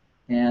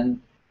 And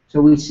so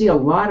we see a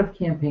lot of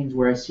campaigns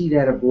where I see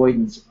that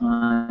avoidance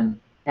on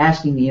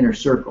asking the inner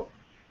circle.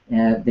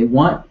 They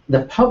want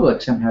the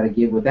public somehow to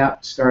give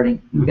without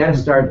starting. You've got to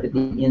start at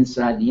the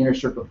inside, the inner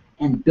circle,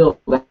 and build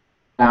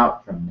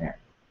out from there.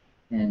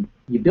 And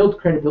you build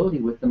credibility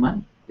with the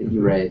money that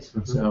you raise.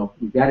 So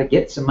you've got to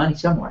get some money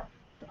somewhere.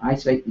 I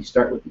say you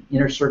start with the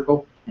inner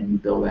circle and you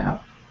build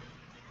out.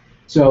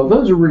 So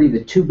those are really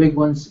the two big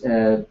ones.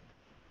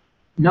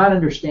 Not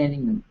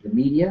understanding the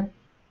media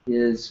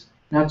is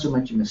not so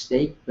much a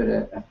mistake, but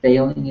a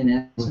failing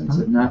in essence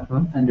of not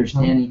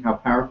understanding how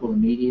powerful the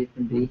media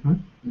can be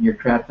in your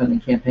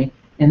crowdfunding campaign.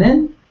 And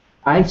then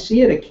I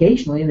see it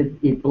occasionally, and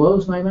it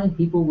blows my mind.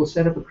 People will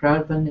set up a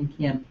crowdfunding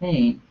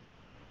campaign,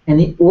 and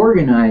the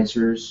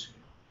organizers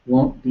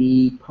won't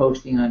be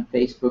posting on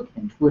Facebook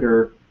and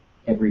Twitter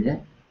every day.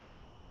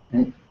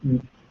 And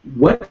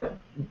what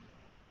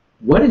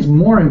is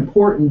more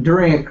important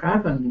during a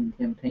crowdfunding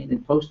campaign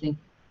than posting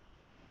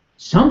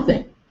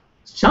something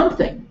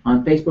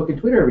on Facebook and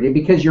Twitter every day?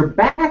 Because your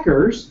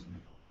backers,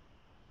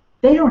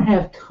 they don't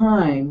have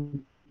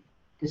time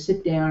to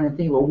sit down and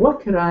think, well,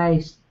 what could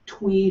I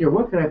tweet or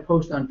what could I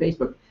post on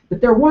Facebook?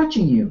 But they're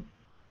watching you.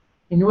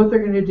 And you know what they're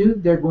going to do?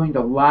 They're going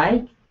to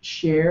like,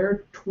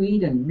 share,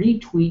 tweet, and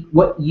retweet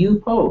what you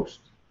post.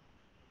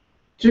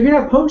 So if you're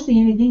not posting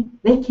anything,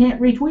 they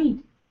can't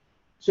retweet.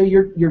 So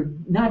you're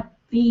not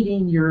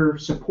feeding your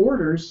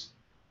supporters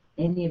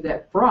any of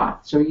that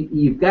froth. So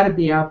you've got to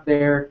be out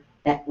there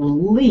at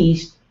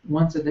least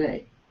once a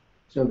day,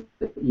 so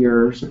that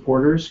your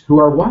supporters who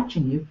are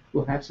watching you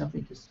will have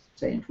something to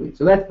say and tweet.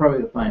 So that's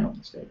probably the final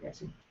mistake I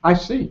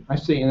see. I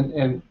see,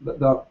 and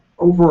the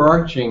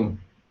overarching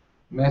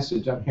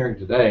message I'm hearing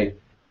today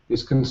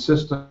is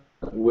consistent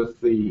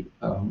with the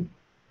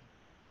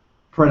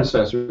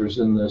predecessors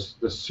in this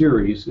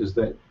series, is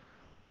that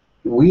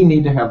we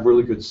need to have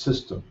really good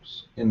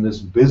systems in this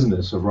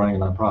business of running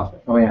a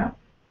nonprofit. Oh yeah.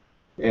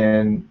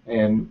 And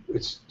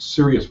it's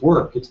serious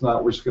work. It's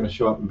not we're just going to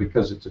show up and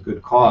because it's a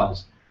good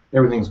cause,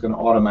 everything's going to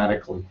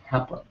automatically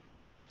happen.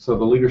 So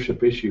the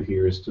leadership issue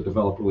here is to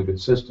develop really good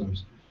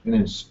systems and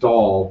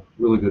install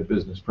really good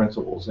business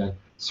principles. And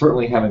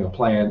certainly having a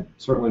plan,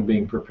 certainly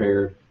being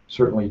prepared,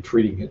 certainly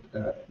treating it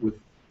with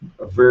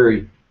a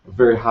very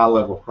high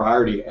level of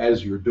priority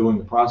as you're doing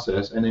the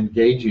process, and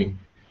engaging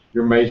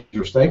your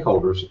major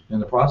stakeholders in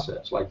the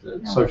process, like the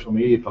social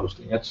media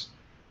posting. That's,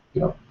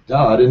 duh,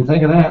 I didn't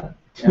think of that.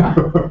 Yeah.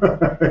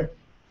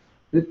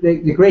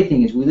 The great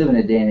thing is we live in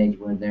a day and age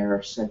when there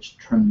are such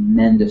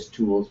tremendous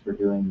tools for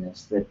doing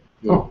this that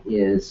it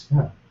is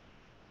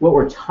what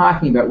we're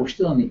talking about. We're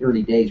still in the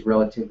early days,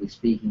 relatively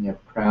speaking, of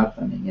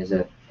crowdfunding as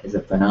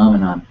a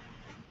phenomenon,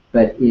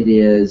 but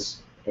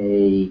it's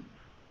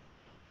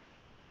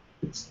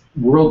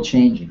world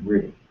changing,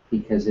 really,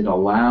 because it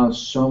allows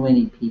so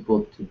many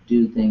people to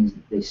do things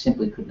that they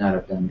simply could not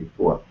have done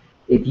before.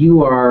 If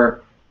you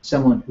are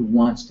someone who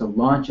wants to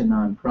launch a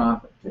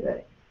nonprofit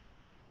today,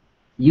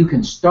 you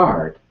can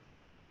start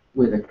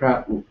with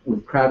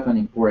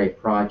crowdfunding for a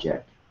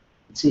project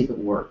and see if it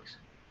works.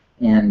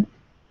 And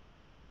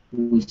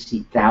we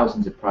see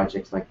thousands of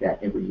projects like that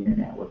every year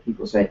now, where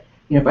people say,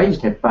 if I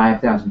just had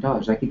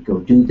 $5,000, I could go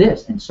do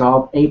this and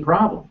solve a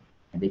problem,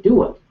 and they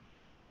do it.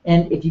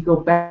 And if you go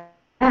back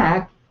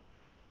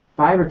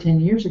 5 or 10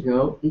 years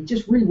ago, it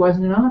just really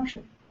wasn't an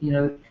option.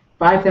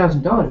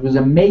 $5,000 was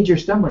a major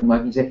stumbling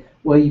block. You say,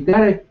 well, you've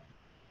got to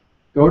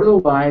go to the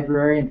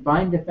library and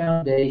find a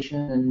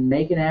foundation and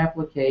make an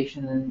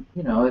application, and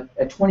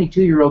a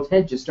 22-year-old's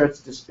head just starts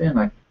to spin,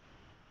 like,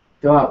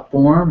 fill out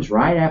forms,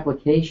 write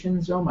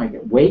applications. Oh my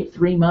God, wait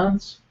 3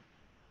 months?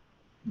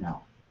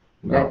 No.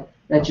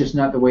 That's just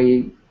not the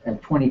way a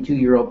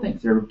 22-year-old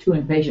thinks. They're too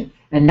impatient.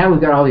 And now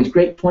we've got all these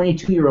great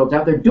 22-year-olds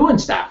out there doing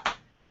stuff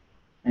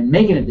and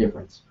making a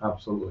difference.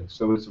 Absolutely.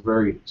 So it's a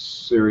very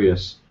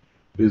serious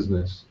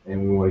business,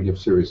 and we want to give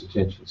serious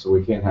attention. So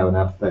we can't have an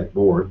apathetic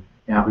board,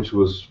 which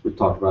we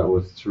talked about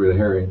with Sarita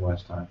Herring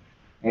last time.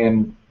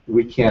 And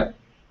we can't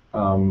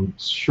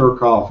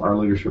shirk off our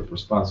leadership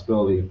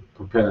responsibility of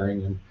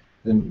preparing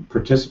and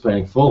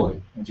participating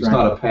fully. It's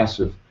not a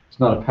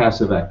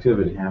passive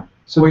activity. Yeah.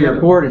 So your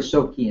board is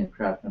so key in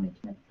crowdfunding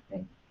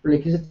campaign, really,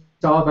 because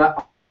it's all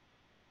about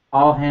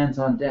all hands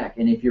on deck.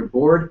 And if your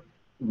board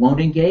won't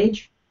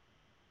engage,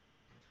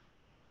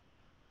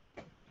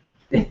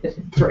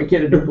 try to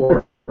get a new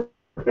board.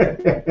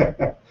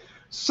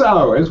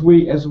 So as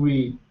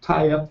we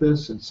tie up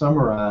this and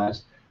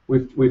summarize,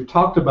 we've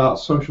talked about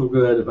social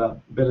good, about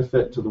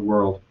benefit to the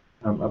world,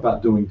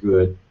 about doing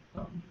good,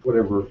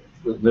 whatever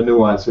the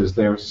nuance is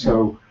there.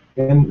 So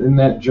in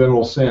that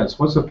general sense,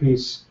 what's a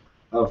piece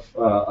of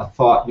a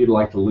thought you'd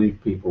like to leave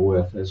people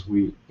with as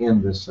we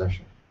end this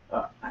session?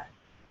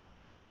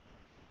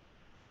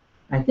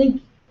 I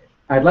think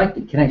I'd like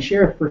to. Can I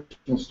share a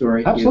personal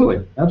story?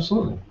 Absolutely,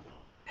 absolutely.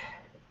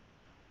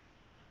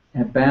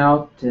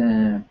 about,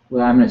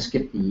 well, I'm going to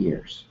skip the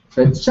years,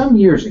 but some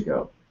years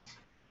ago,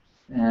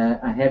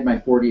 I had my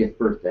 40th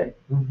birthday.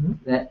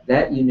 Mm-hmm.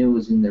 That you knew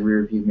was in the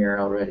rearview mirror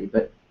already,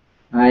 but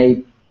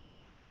I,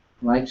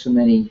 like so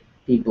many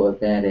people at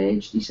that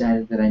age,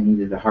 decided that I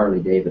needed a Harley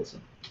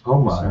Davidson. Oh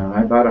my. So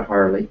I bought a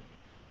Harley,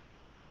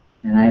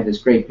 and I have this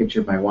great picture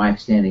of my wife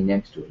standing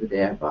next to it the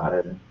day I bought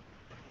it.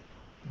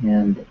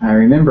 And I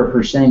remember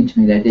her saying to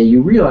me that day,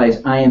 "You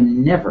realize I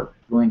am never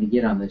going to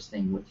get on this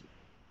thing with you."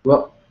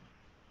 Well,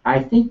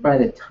 I think by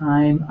the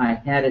time I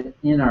had it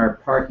in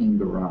our parking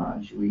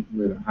garage, we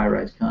live in a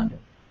high-rise condo,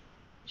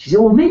 she said,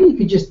 "Well, maybe you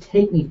could just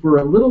take me for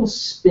a little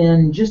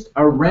spin just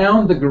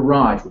around the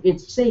garage.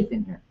 It's safe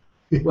in here."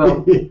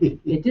 Well,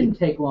 it didn't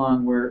take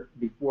long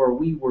before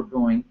we were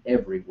going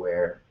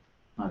everywhere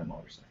on a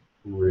motorcycle.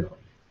 Really?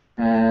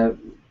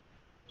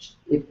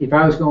 If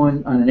I was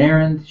going on an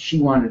errand,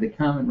 she wanted to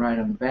come and ride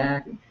on the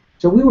back.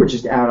 So we were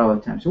just out all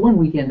the time. So one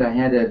weekend I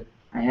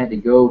had to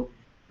go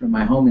from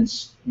my home in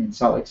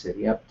Salt Lake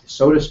City up to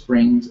Soda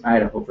Springs,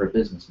 Idaho for a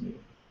business meeting.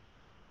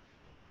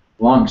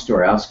 Long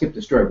story. I'll skip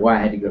the story of why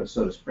I had to go to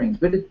Soda Springs,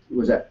 but it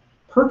was a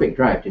perfect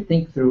drive to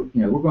think through.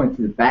 We're going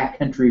through the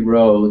backcountry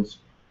roads.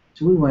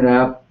 So we went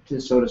up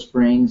to Soda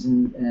Springs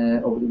and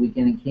over the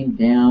weekend and came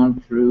down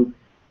through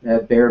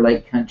Bear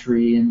Lake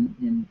Country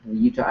in the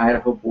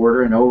Utah-Idaho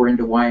border and over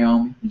into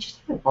Wyoming. We just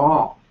had a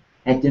ball.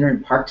 Had dinner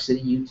in Park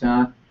City,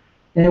 Utah.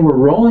 And we're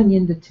rolling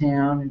into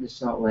town, into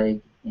Salt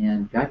Lake,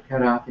 and got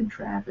cut off in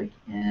traffic,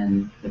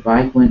 and the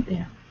bike went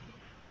down.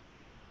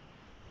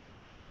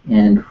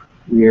 And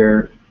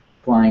we're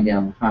flying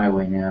down the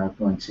highway now,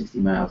 going 60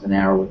 miles an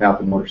hour without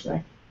the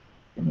motorcycle.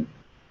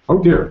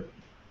 Oh dear.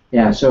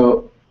 Yeah,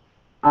 so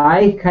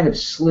I kind of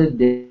slid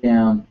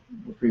down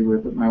the freeway,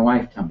 but my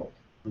wife tumbled.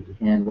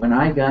 And when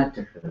I got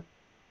to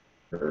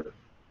her,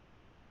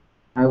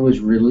 I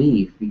was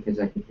relieved because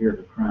I could hear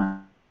her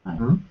crying.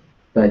 Mm-hmm.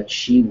 But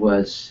she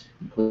was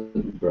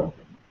completely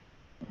broken.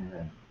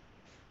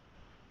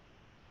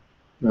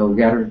 Well, we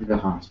got her to the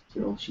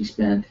hospital. She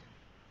spent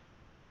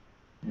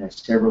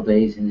several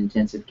days in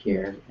intensive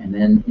care and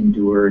then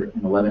endured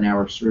an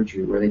 11-hour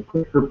surgery where they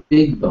put her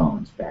big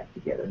bones back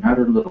together, not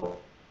her little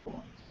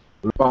bones.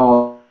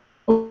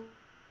 Follow-on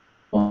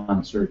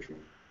surgery.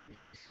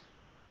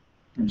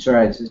 I'm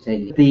sorry, this is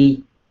taking.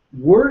 The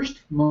worst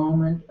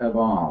moment of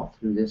all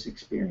through this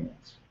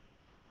experience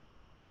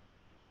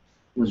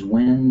was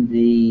when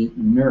the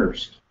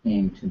nurse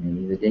came to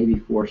me the day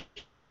before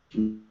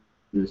she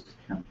was to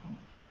come home.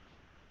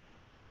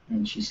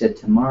 And she said,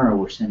 "Tomorrow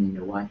we're sending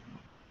your wife home."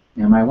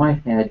 Now, my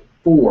wife had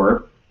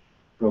 4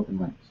 broken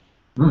legs.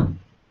 Mm.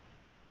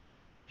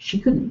 She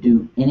couldn't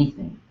do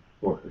anything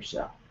for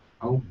herself.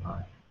 Oh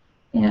my.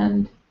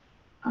 And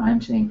I'm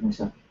saying to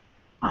myself,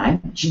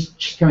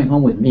 she's coming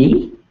home with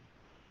me?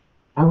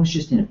 I was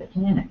just in a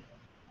panic.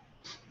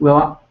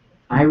 Well,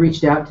 I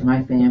reached out to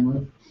my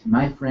family,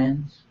 my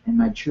friends, and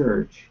my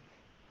church,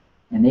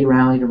 and they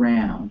rallied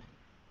around,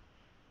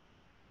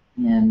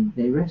 and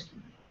they rescued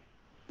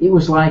me. It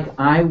was like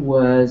I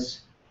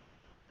was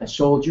a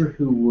soldier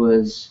who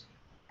was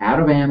out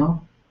of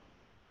ammo,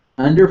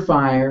 under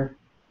fire,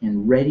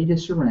 and ready to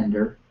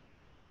surrender,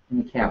 and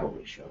the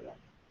cavalry showed up.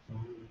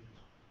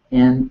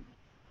 And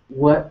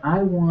what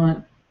I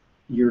want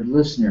your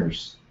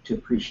listeners to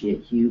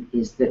appreciate, Hugh,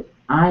 is that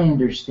I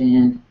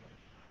understand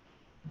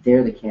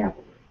they're the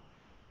cavalry.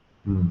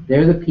 Mm.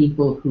 They're the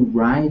people who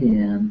ride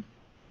in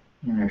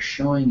and are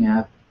showing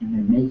up and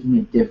they're making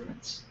a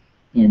difference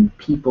in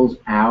people's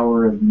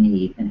hour of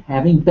need. And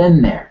having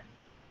been there,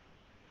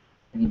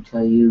 I can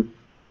tell you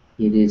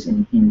it is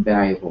an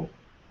invaluable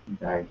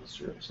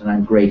service. And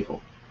I'm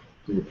grateful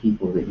to the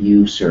people that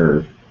you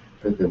serve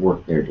for the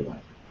work they're doing.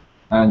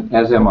 And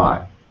as am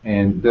I.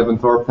 And Devin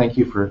Thorpe, thank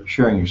you for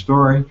sharing your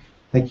story.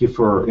 Thank you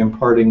for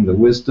imparting the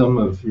wisdom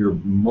of your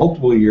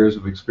multiple years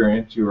of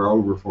experience. You are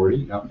over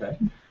 40, okay.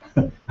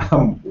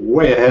 I'm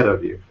way ahead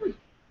of you.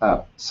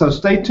 So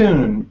stay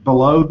tuned.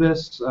 Below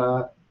this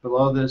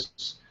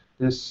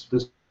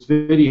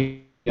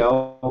video,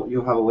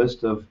 you'll have a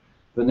list of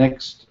the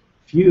next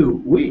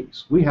few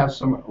weeks. We have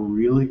some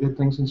really good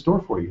things in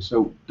store for you,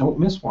 so don't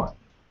miss one.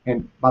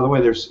 And by the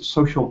way, there's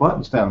social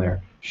buttons down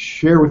there.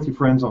 Share with your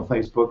friends on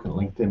Facebook and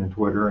LinkedIn and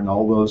Twitter and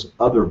all those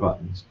other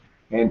buttons.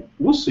 And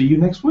we'll see you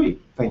next week.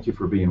 Thank you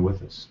for being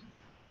with us.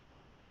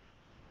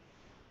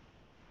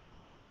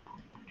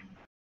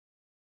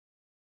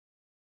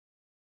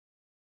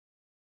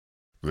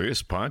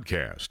 This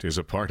podcast is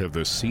a part of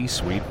the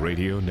C-Suite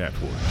Radio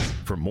Network.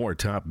 For more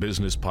top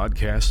business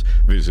podcasts,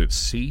 visit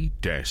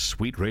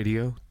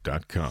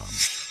c-suiteradio.com.